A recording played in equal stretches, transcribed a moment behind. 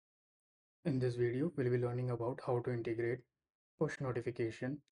In this video, we'll be learning about how to integrate push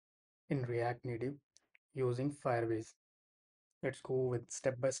notification in React Native using Firebase. Let's go with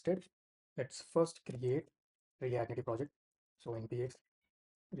step by step. Let's first create React Native project. So npx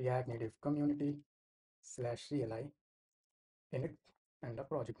React Native community /CLI init and the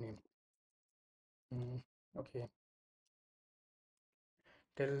project name. Okay,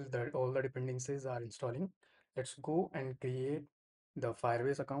 till that all the dependencies are installing, let's go and create the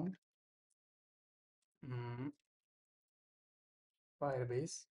Firebase account. Mm,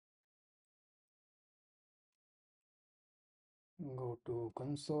 Firebase, go to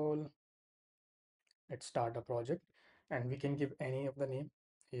console. Let's start a project and we can give any of the name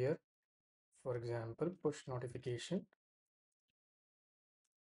here. For example, push notification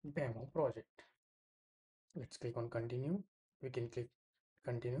demo project. Let's click on continue. We can click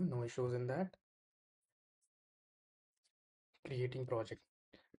continue, no issues in that. Creating project.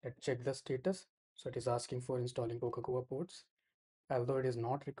 Let's check the status. So it is asking for installing Coca-Cola ports. Although it is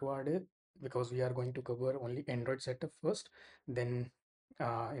not required because we are going to cover only Android setup first. Then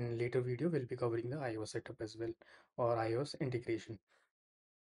in later video, we'll be covering the iOS setup as well or iOS integration.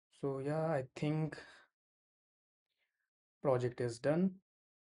 So yeah, I think project is done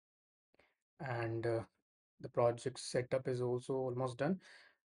and the project setup is also almost done.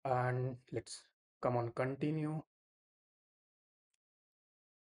 And let's come on continue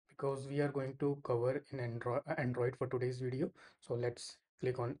because we are going to cover in Android for today's video. So let's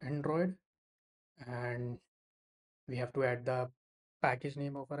click on Android and we have to add the package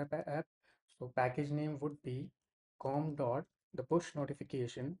name of our app. So package name would be com dot the push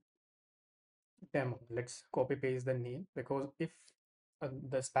notification demo. Let's copy paste the name because if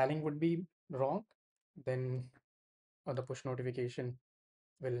the spelling would be wrong, then the push notification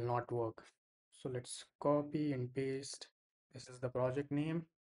will not work. So let's copy and paste. This is the project name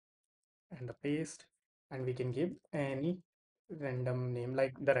and the paste, and we can give any random name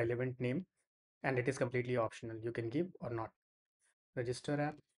like the relevant name, and it is completely optional. You can give or not. Register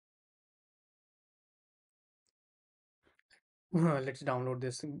app. Let's download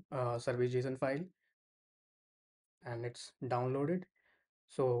this service JSON file and it's downloaded.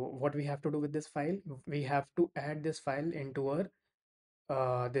 So what we have to do with this file, we have to add this file into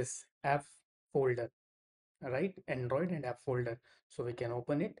our this app folder, right? Android and app folder. So we can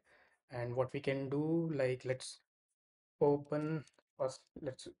open it, and what we can do, like let's open first.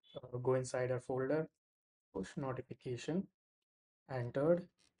 Let's go inside our folder, push notification, entered,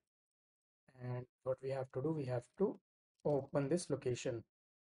 and what we have to do, we have to open this location,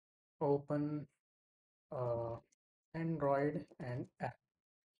 open uh, Android and app.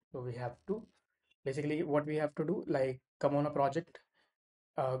 So we have to basically what we have to do, like come on a project,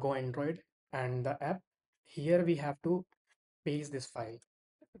 go Android and the app. Here we have to paste this file,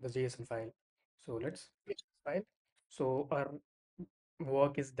 the JSON file. So let's paste this file. So our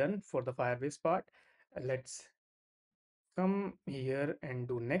work is done for the Firebase part. Let's come here and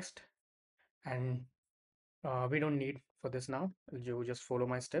do next. And we don't need for this now. You just follow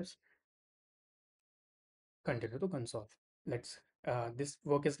my steps. Continue to console. Let's this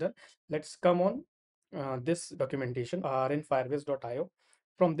work is done. Let's come on this documentation are in firebase.io.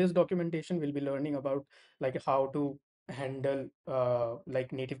 From this documentation, we'll be learning about like how to handle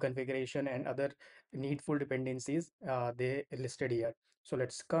like native configuration and other needful dependencies they listed here. So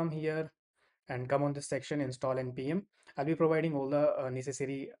let's come here and come on this section, install npm. I'll be providing all the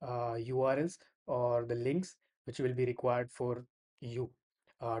necessary URLs or the links which will be required for you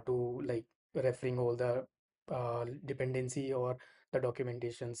to like referring all the dependency or the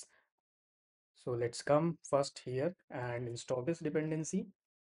documentations. So let's come first here and install this dependency.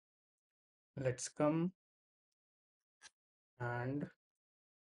 Let's come and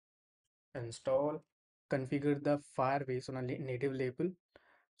install, configure the Firebase on a native label.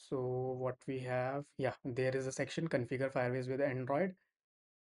 So what we have, yeah, there is a section configure Firebase with Android.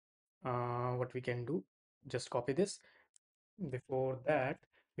 What we can do, just copy this. Before that,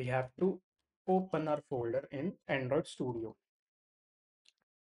 we have to open our folder in Android Studio.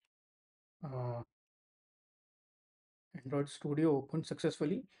 Uh, Android Studio opened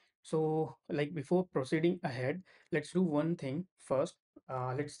successfully. So like before proceeding ahead, let's do one thing first.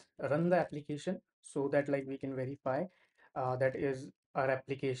 Let's run the application so that like we can verify that is our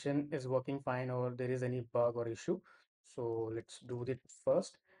application is working fine or there is any bug or issue. So let's do it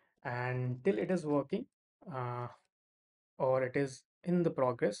first, and till it is working uh, or it is in the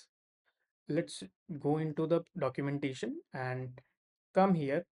progress, let's go into the documentation and come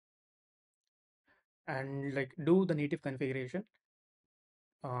here and like do the native configuration.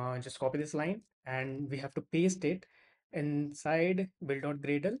 Just copy this line and we have to paste it inside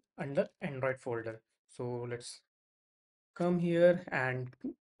build.gradle under Android folder. So let's come here and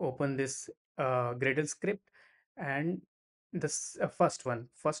open this Gradle script, and this first one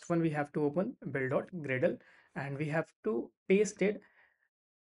we have to open build.gradle, and we have to paste it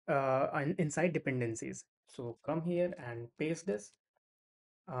inside dependencies. So come here and paste this.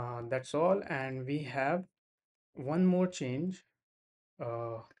 That's all, and we have one more change,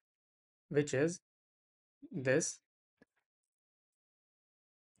 uh, which is this.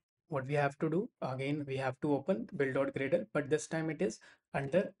 What we have to do again, we have to open build.gradle, but this time it is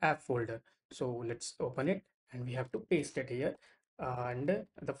under app folder. So let's open it, and we have to paste it here. And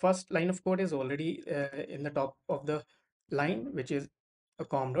the first line of code is already in the top of the line, which is a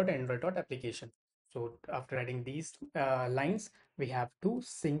com.android.application. So after adding these lines, we have to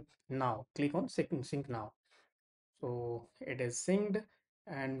sync now. Click on sync now. So it is synced,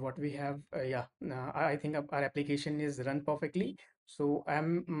 and what we have, yeah, I think our application is run perfectly. So I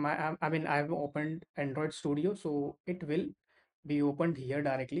mean, I've opened Android Studio, so it will be opened here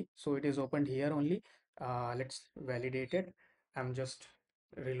directly. So it is opened here only. Let's validate it. I'm just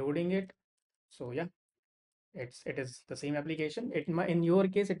reloading it. So yeah, it is the same application. It might, in your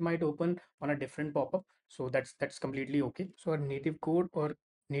case, it might open on a different pop-up, so that's completely okay. So our native code or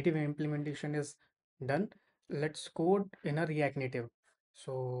native implementation is done. Let's code in a React Native.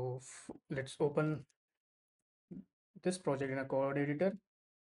 So let's open this project in a code editor.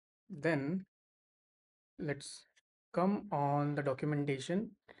 Then let's come on the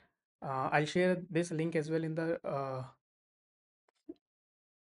documentation. I'll share this link as well in the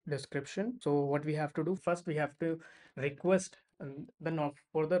description. So what we have to do first, we have to request the not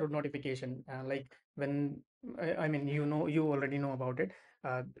for the notification, like when I mean, you already know about it.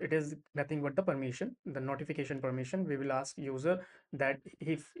 It is nothing but the permission, the notification permission. We will ask user that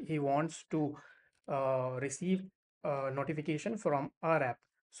if he wants to receive a notification from our app.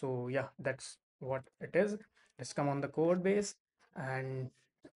 So yeah, that's what it is. Let's come on the code base and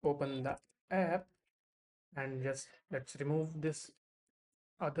open the app, and just let's remove this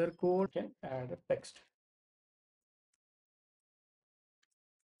other code. Can add a text,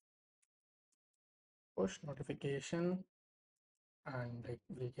 push notification, and like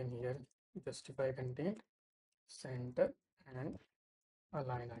we can here justify content, center, and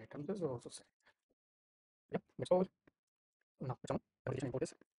align items is also set. Yeah, that's all. Now it's on notification import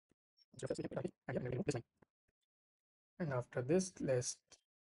this. Just we can and yeah, remove this line. And after this, let's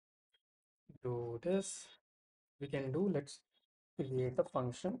do this. We can do, let's create a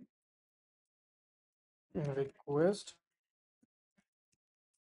function, request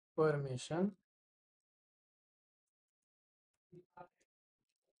permission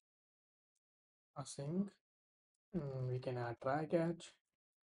async. We can add try catch,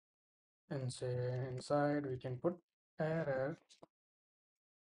 and say inside we can put error,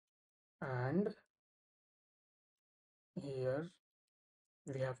 and here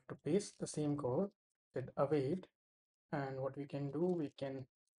we have to paste the same code with await. And what we can do, we can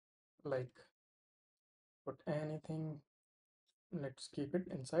like put anything, let's keep it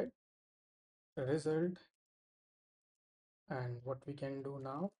inside result. And what we can do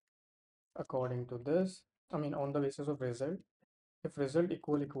now, according to this, I mean, on the basis of result, if result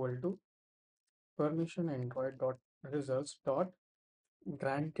equal to permission android dot results dot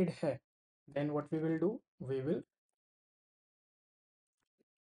granted hai, then what we will do, we will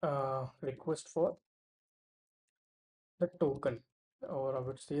request for the token, or I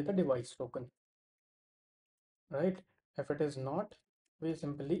would say the device token, right? If it is not, we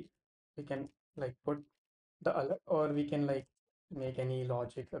simply, we can like put the alert, or we can like make any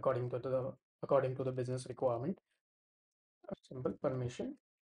logic according to the business requirement. A simple permission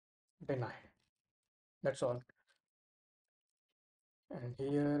denied. That's all. And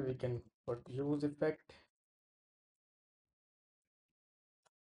here we can put use effect,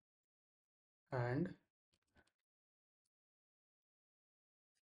 and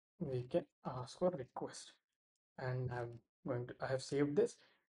we can ask for request. And I have saved this,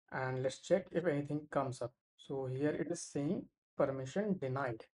 and let's check if anything comes up. So here it is saying permission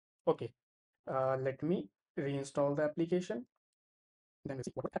denied. Okay, let me reinstall the application, then we'll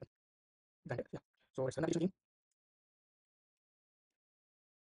see what will happen. Then yeah. So it's an application,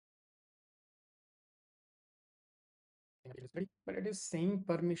 and it is ready, but it is saying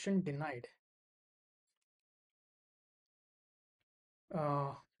permission denied.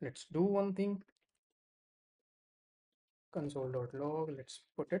 Let's do one thing, console.log, let's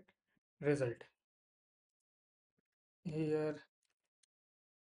put it result. Here,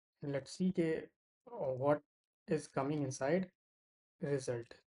 let's see what is coming inside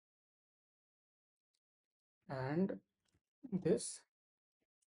result. And this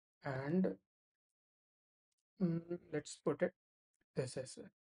and let's put it this as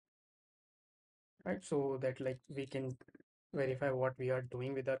right, so that like we can verify what we are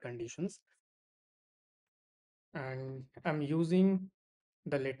doing with our conditions. And I'm using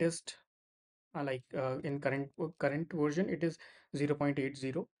the latest in current version it is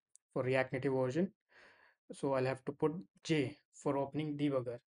 0.80 for React Native version. So I'll have to put J for opening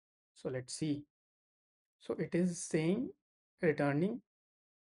debugger. So let's see. So it is saying returning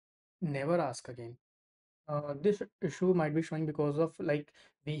never ask again. This issue might be showing because of like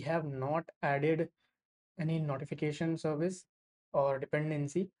we have not added any notification service or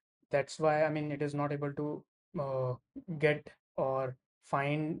dependency. That's why I mean it is not able to uh, get or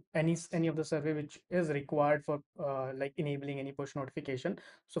find any of the survey which is required for like enabling any push notification.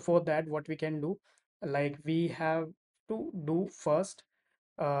 So for that, what we can do, like we have to do first.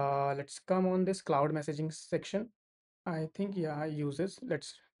 Let's come on this cloud messaging section. I think yeah, uses.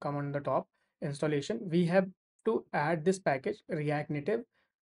 Let's come on the top installation. We have to add this package React Native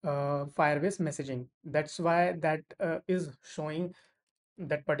Firebase messaging. That's why that is showing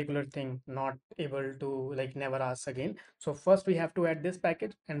that particular thing, not able to like never ask again. So first we have to add this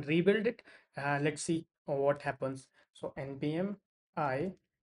package and rebuild it. Let's see what happens. So npm I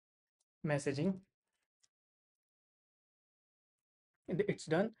messaging, it's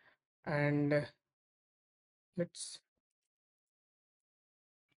done. And let's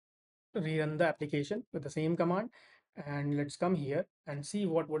rerun the application with the same command. And let's come here and see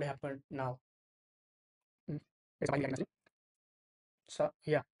what would happen now. Mm, it's fine, like messaging. So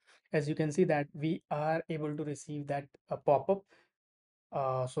yeah, as you can see that we are able to receive that pop-up.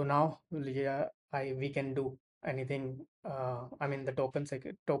 So now yeah, we can do anything. I mean the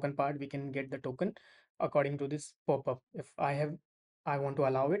token part, we can get the token according to this pop-up. If I want to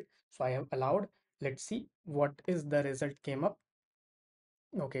allow it, so I have allowed. Let's see what is the result came up.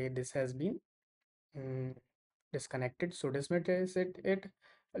 Okay, this has been mm, disconnected. So dismiss it.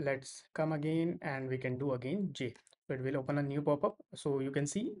 Let's come again and we can do again J. So it will open a new pop-up. So you can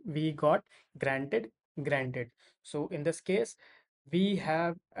see we got granted. So in this case, we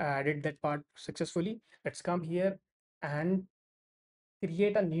have added that part successfully. Let's come here and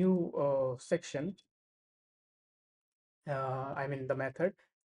create a new section. I mean the method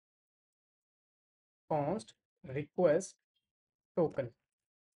const request token.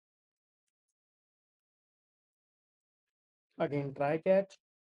 Again try catch.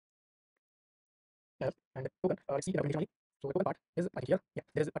 Yep, and token. Let's see the documentation only. So the token part is right here. Yeah,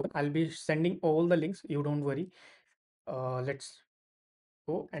 there is a token. I'll be sending all the links. You don't worry. Let's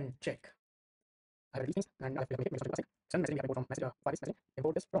go and check. I have these things and I have to make it. Send messaging we have import from message Firebase messaging.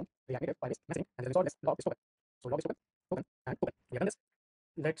 Import this from React Native Firebase messaging and then install this log this token. So log this token and token. We have done this.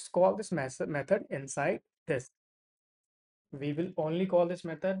 Let's call this method inside this. We will only call this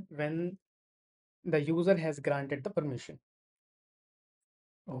method when the user has granted the permission.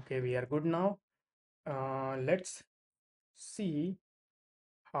 Okay, we are good now. Let's see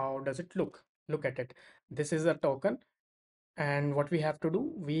how does it look. Look at it. This is a token, and what we have to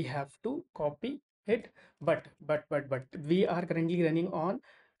do, we have to copy it. But we are currently running on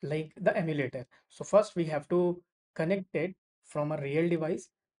like the emulator. So first we have to connect it from a real device.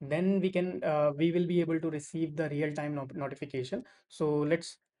 Then we will be able to receive the real-time notification. So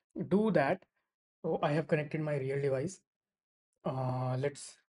let's do that. So I have connected my real device.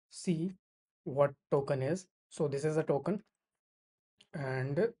 Let's see what token is. So this is a token,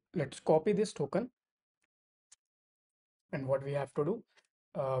 and let's copy this token. And what we have to do,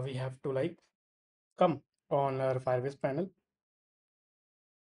 we have to like come on our Firebase panel.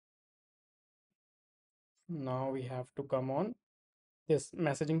 Now we have to come on this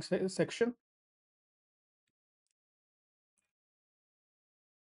messaging section.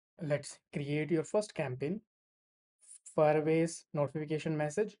 Let's create your first campaign, Firebase notification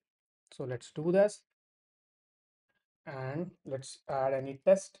message. So let's do this and let's add any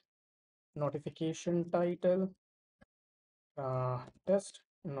test notification title, test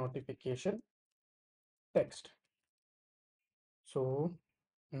notification text. So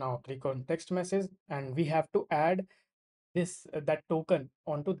now click on text message and we have to add this that token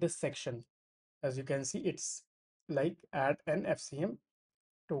onto this section. As you can see, it's like add an FCM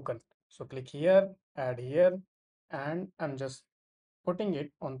token. So click here, add here, and I'm just putting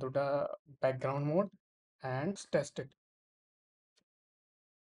it onto the background mode and test it.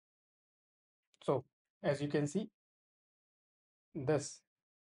 So as you can see, this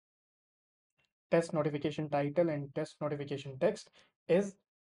test notification title and test notification text is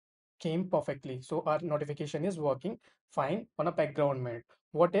came perfectly. So our notification is working fine on a background mode.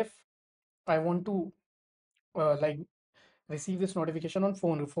 What if I want to like receive this notification on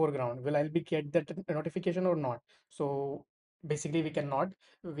phone foreground. Will I be get that notification or not? So basically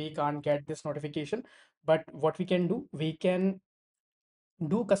we can't get this notification. But what we can do, we can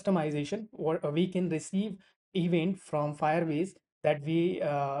do customization, or we can receive event from Firebase that we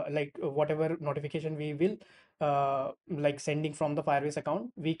like whatever notification we will like sending from the Firebase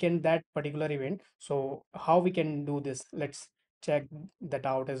account, we can that particular event. So how we can do this? Let's check that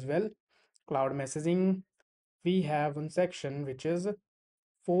out as well. Cloud messaging, we have one section which is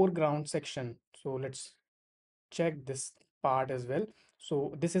foreground section. So let's check this part as well.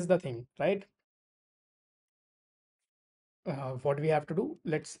 So this is the thing, right? What we have to do,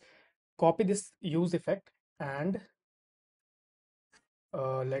 let's copy this use effect and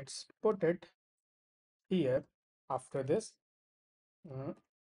let's put it here after this mm,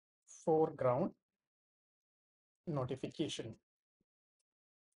 foreground notification.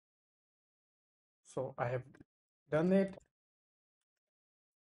 So I have done it,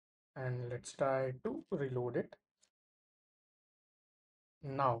 and let's try to reload it.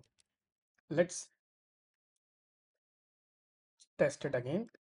 Now let's test it again.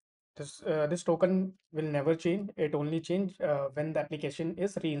 This token will never change. It only change when the application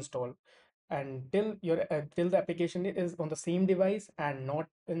is reinstalled. Until till the application is on the same device and not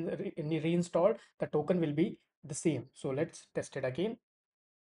in the reinstalled, the token will be the same. So let's test it again.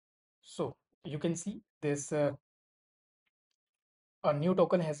 So you can see this a new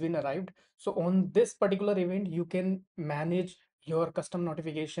token has been arrived. So on this particular event, you can manage your custom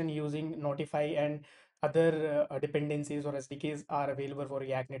notification using Notify, and other dependencies or SDKs are available for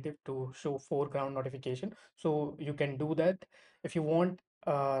React Native to show foreground notification. So you can do that. If you want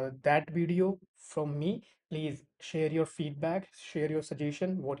that video from me, please share your feedback, share your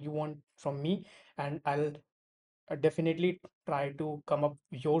suggestion, what you want from me, and I'll definitely try to come up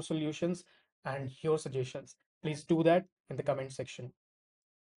your solutions and your suggestions. Please do that in the comment section.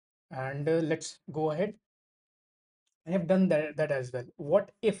 And let's go ahead. I have done that as well.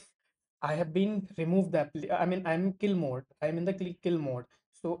 What if I have been removed I mean, I'm kill mode. I'm in the kill mode.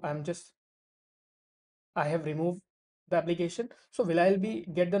 So I have removed the application. So will I be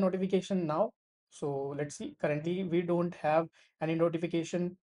get the notification now? So let's see. Currently, we don't have any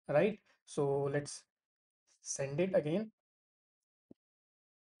notification, right? So let's send it again.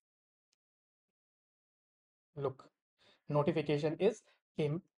 Look, notification is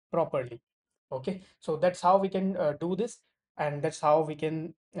came properly. Okay, so that's how we can do this, and that's how we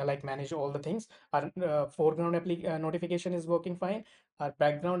can like manage all the things. Our foreground notification is working fine, our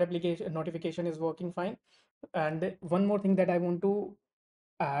background application notification is working fine. And one more thing that I want to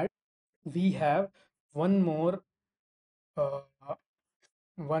add, we have one more uh,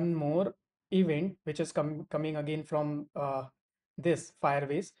 one more event which is coming again from this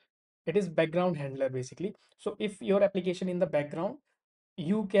Firebase. It is background handler basically. So if your application in the background,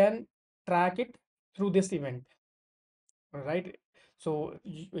 you can track it through this event, right? So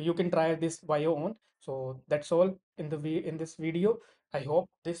you can try this by your own. So that's all in in this video. I hope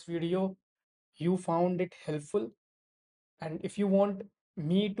this video you found it helpful, and if you want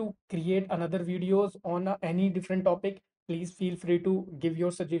me to create another videos on any different topic, please feel free to give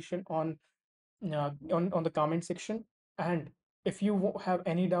your suggestion on the comment section. And if you have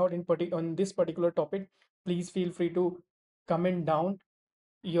any doubt on this particular topic, please feel free to comment down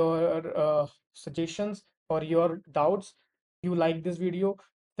your suggestions or your doubts. You like this video,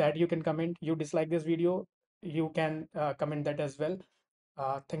 that you can comment. You dislike this video, you can comment that as well.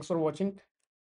 Thanks for watching.